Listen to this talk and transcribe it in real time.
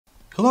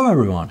Hello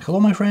everyone, hello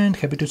my friend,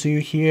 happy to see you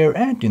here,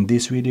 and in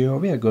this video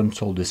we are going to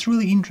solve this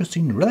really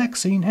interesting,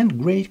 relaxing and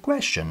great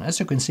question. As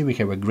you can see, we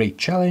have a great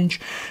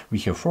challenge. We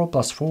have 4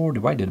 plus 4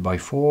 divided by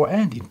 4,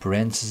 and in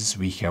parentheses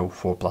we have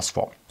 4 plus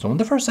 4. So on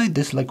the first side,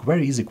 this is like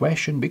very easy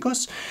question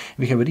because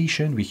we have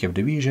addition, we have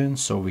division,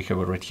 so we have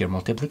right here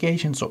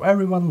multiplication, so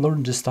everyone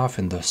learned this stuff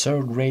in the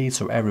 3rd grade,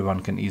 so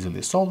everyone can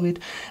easily solve it.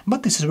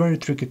 But this is a very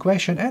tricky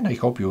question and I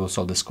hope you will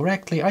solve this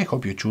correctly. I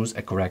hope you choose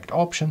a correct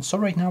option. So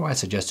right now I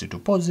suggest you to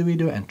pause the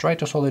video and try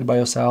to solve it by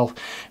yourself.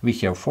 We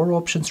have 4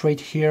 options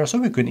right here,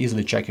 so you can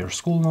easily check your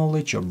school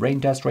knowledge, your brain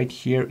test right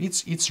here.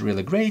 It's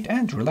really great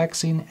and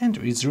relaxing, and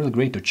it's really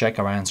great to check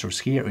our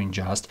answers here in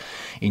just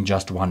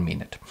 1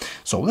 minute.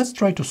 So let's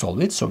try to solve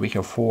it. So we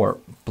have 4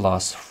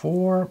 plus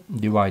 4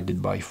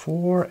 divided by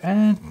 4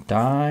 and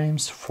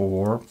times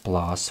 4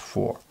 plus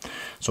 4.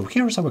 So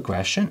here's our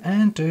question,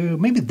 and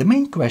maybe the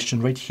main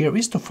question right here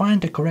is to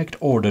find the correct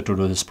order to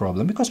do this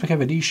problem, because we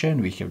have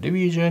addition, we have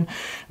division,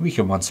 we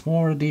have once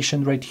more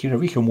addition right here,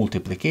 we have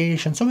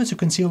multiplication. So as you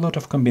can see, a lot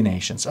of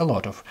combinations,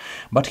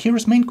 but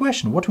here's main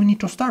question, what we need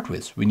to start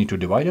with. We need to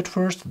divide it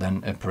first,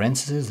 then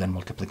parentheses, then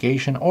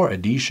multiplication, or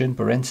addition,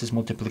 parentheses,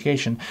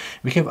 multiplication.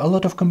 We have a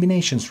lot of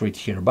combinations right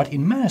here, but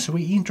in math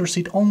we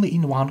interested only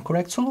in one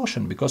correct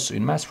solution, because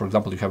in math, for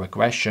example, you have a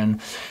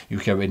question, you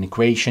have an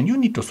equation, you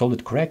need to solve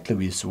it correctly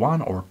with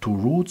 1 or 2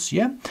 roots,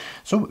 yeah?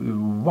 So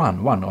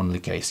one only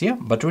case, yeah?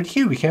 But right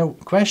here we have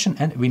question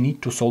and we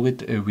need to solve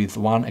it with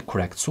one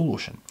correct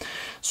solution.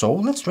 So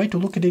let's try to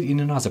look at it in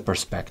another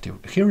perspective.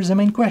 Here is the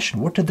main question,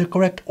 what is the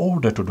correct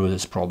order to do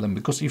this problem?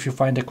 Because if you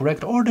find the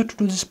correct order to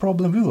do this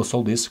problem, we will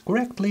solve this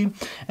correctly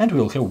and we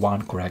will have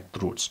one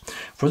correct root.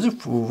 For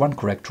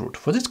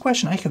this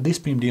question, I have this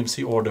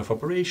PMDMC order of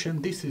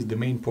operation. This is the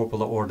main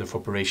popular order of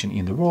operation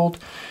in the world.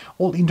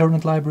 All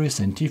internet libraries,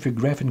 scientific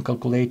graphing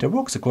calculator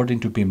works according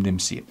to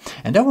PMDMC.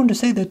 And I want to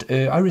say that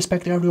I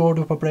respect every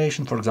order of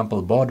operation. For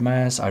example,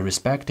 BODMAS, I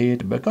respect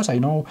it because I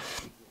know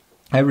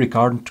every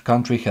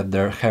country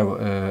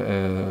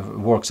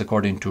works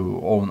according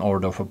to own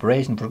order of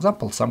operation. For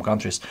example, some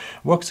countries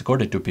works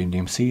according to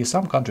PMDMC,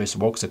 some countries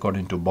works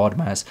according to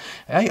BODMAS.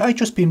 I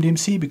choose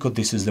PMDMC because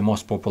this is the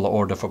most popular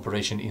order of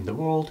operation in the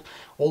world.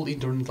 All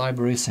internet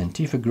libraries,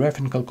 scientific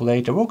graphing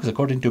calculator works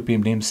according to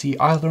PMDMC.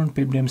 I learned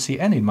PMDMC,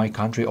 and in my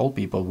country all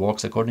people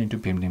works according to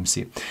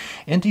PMDMC.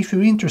 And if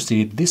you're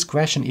interested, this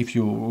question, if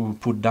you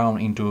put down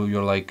into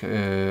your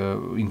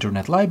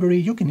internet library,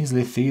 you can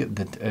easily see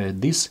that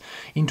this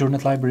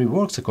internet library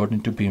works according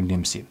to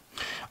PMDMC.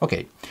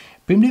 Okay,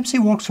 PMDMC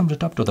works from the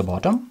top to the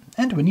bottom,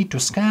 and we need to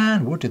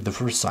scan what is the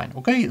first sign.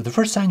 Okay, the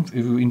first sign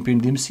in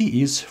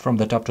PMDMC is from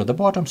the top to the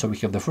bottom, so we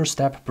have the first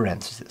step,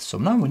 parentheses. So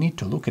now we need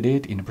to look at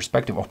it in the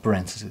perspective of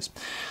parentheses.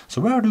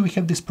 So where do we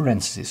have these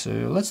parentheses?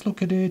 Let's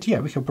look at it.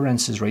 Yeah, we have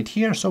parentheses right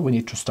here, so we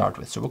need to start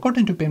with. So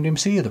according to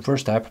PMDMC, the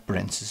first step,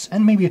 parentheses.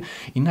 And maybe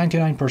in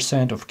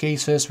 99% of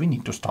cases, we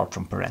need to start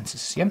from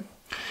parentheses, yeah?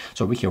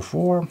 So we have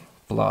 4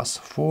 plus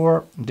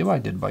 4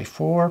 divided by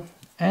 4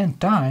 and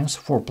times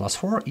 4 plus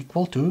 4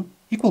 equal to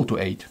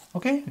 8,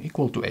 okay,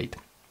 equal to 8.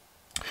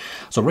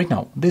 So right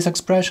now, this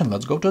expression,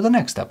 let's go to the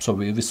next step. So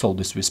we solve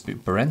this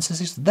with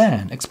parentheses,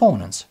 then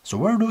exponents. So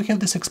where do we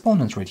have this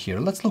exponent right here?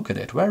 Let's look at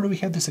it. Where do we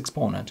have this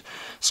exponent?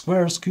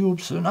 Squares,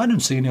 cubes, and I don't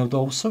see any of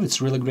those, so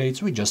it's really great.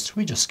 So we just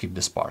skip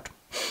this part.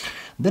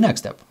 The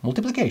next step,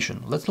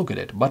 multiplication. Let's look at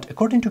it. But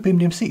according to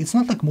PMDMC, it's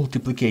not like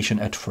multiplication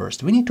at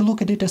first. We need to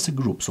look at it as a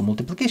group. So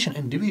multiplication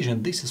and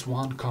division, this is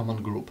one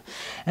common group.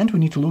 And we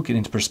need to look at it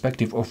in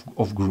perspective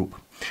of group.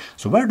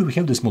 So where do we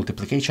have this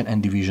multiplication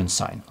and division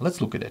sign?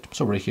 Let's look at it.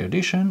 So right here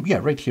addition, yeah,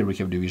 right here we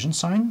have division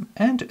sign,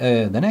 and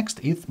the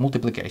next is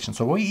multiplication.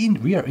 So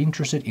we are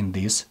interested in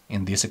this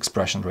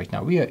expression right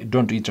now. We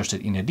don't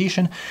interested in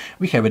addition.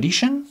 We have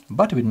addition,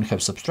 but we don't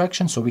have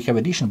subtraction. So we have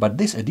addition, but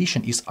this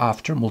addition is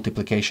after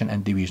multiplication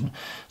and division.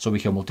 So we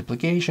have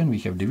multiplication, we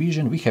have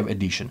division, we have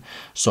addition.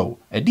 So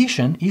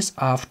addition is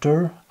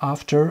after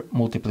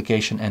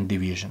multiplication and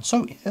division.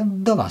 So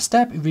the last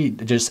step, we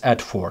just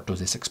add 4 to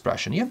this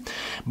expression, yeah?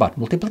 But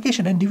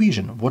multiplication and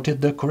division, what is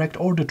the correct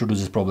order to do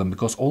this problem?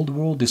 Because all the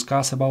world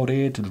discuss about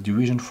it,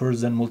 division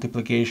first, then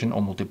multiplication,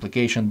 or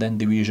multiplication, then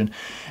division.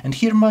 And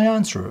here my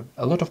answer,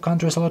 a lot of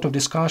countries, a lot of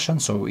discussion,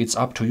 so it's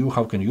up to you,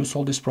 how can you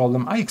solve this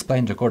problem? I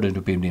explained according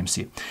to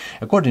PMDMC.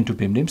 According to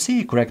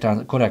PMDMC,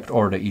 correct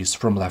order is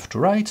from left to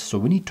right,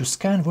 so we need to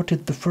scan what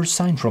is the first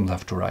sign from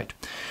left to right.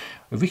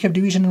 If we have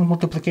division and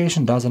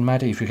multiplication, doesn't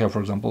matter if you have, for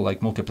example,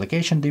 like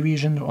multiplication,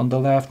 division on the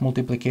left,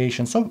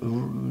 multiplication, so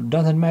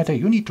doesn't matter,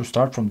 you need to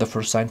start from the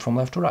first sign from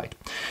left to right.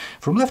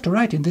 From left to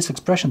right in this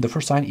expression, the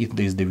first sign is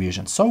this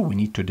division, so we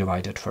need to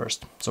divide it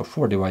first. So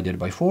 4 divided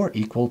by 4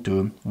 equal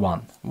to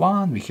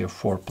 1. We have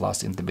 4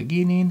 plus in the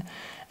beginning,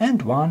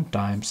 and 1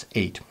 times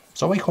 8.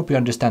 So I hope you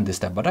understand this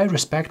step, but I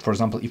respect, for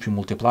example, if you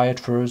multiply it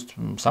first,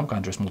 some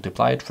countries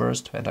multiply it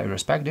first, and I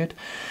respect it.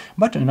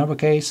 But in our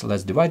case,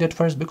 let's divide it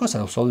first, because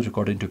I'll solve it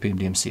according to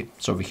PMDMC.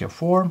 So we have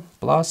 4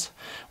 plus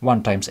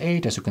 1 times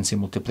 8, as you can see,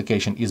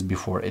 multiplication is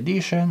before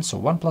addition, so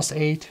 1 plus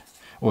 8,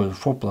 or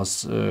 4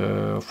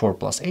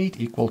 plus 8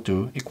 equal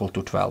to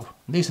 12.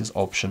 This is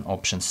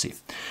option C.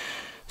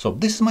 So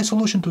this is my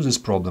solution to this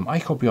problem. I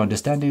hope you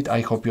understand it.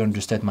 I hope you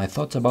understand my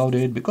thoughts about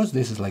it, because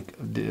this is like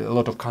a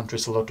lot of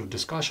countries, a lot of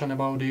discussion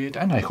about it,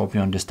 and I hope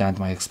you understand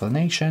my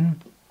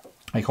explanation.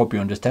 I hope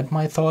you understand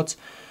my thoughts.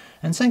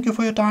 And thank you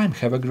for your time.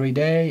 Have a great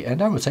day.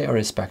 And I would say I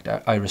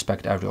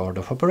respect every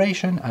order of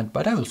operation,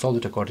 but I will solve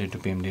it according to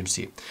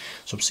PMDMC.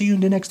 So see you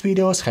in the next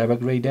videos. Have a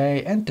great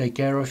day and take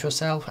care of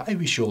yourself. I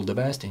wish you all the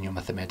best in your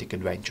mathematical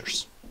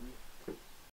adventures.